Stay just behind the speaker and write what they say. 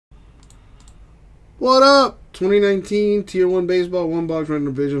What up? 2019 Tier 1 Baseball, 1 box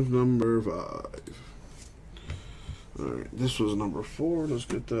random divisions, number 5. Alright, this was number 4. Let's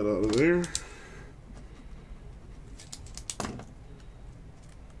get that out of there.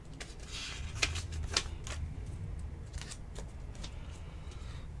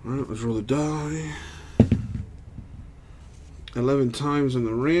 Alright, let's roll the die. 11 times in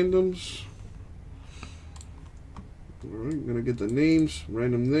the randoms. Alright, gonna get the names,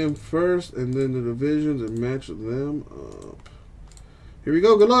 random them first, and then the divisions and match them up. Here we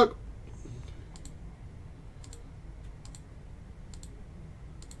go, good luck.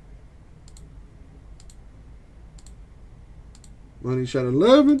 Money shot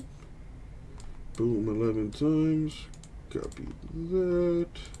 11. Boom, 11 times. Copy that.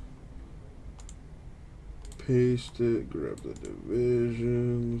 Paste it, grab the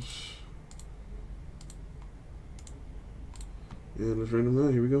divisions. And let's random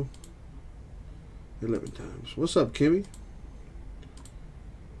that. Here we go. 11 times. What's up, Kimmy?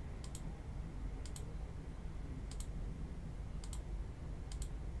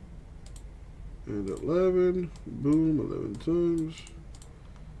 And 11. Boom, 11 times.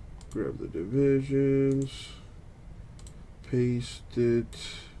 Grab the divisions. Paste it.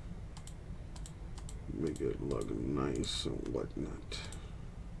 Make it look nice and whatnot.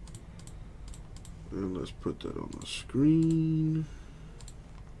 And let's put that on the screen.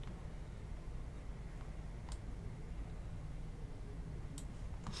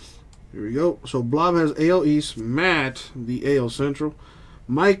 Here we go. So Blob has AL East, Matt, the AL Central,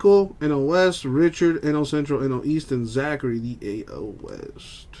 Michael, NL West, Richard, NL Central, NL East, and Zachary, the AL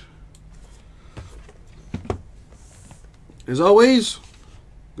West. As always,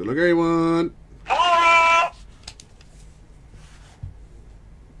 good luck, everyone.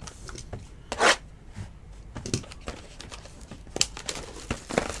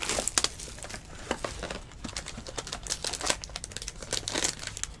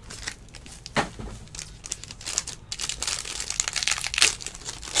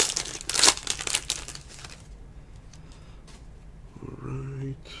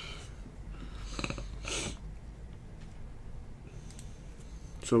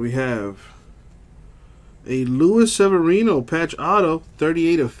 So we have a Luis Severino patch auto,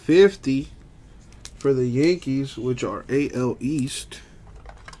 38/50 for the Yankees, which are AL East.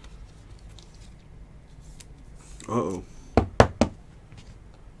 Uh-oh.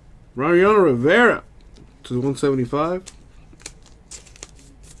 Mariano Rivera to 175.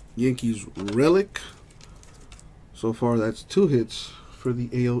 Yankees relic. So far, that's 2 hits for the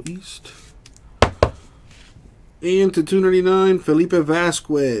AL East. And to 299, Felipe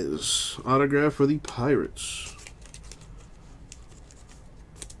Vasquez, autograph for the Pirates.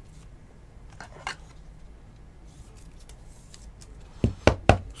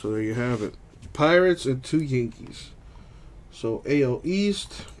 So there you have it. Pirates and 2 Yankees. So AL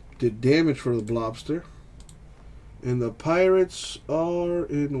East did damage for the Blobster. And the Pirates are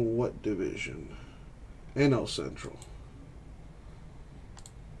in what division? NL Central.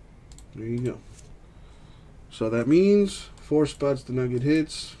 There you go. So that means 4 spots did not get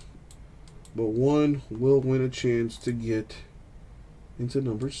hits, but 1 will win a chance to get into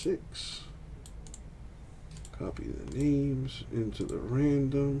number 6. Copy the names into the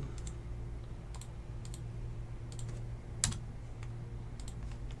random.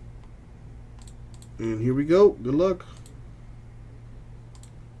 And here we go. Good luck.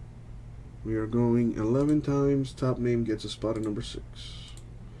 We are going 11 times. Top name gets a spot at number 6.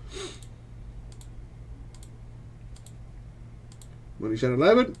 Money shot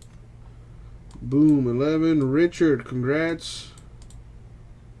 11. Boom, 11. Richard, congrats.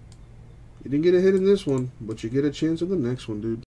 You didn't get a hit in this one, but you get a chance in the next one, dude.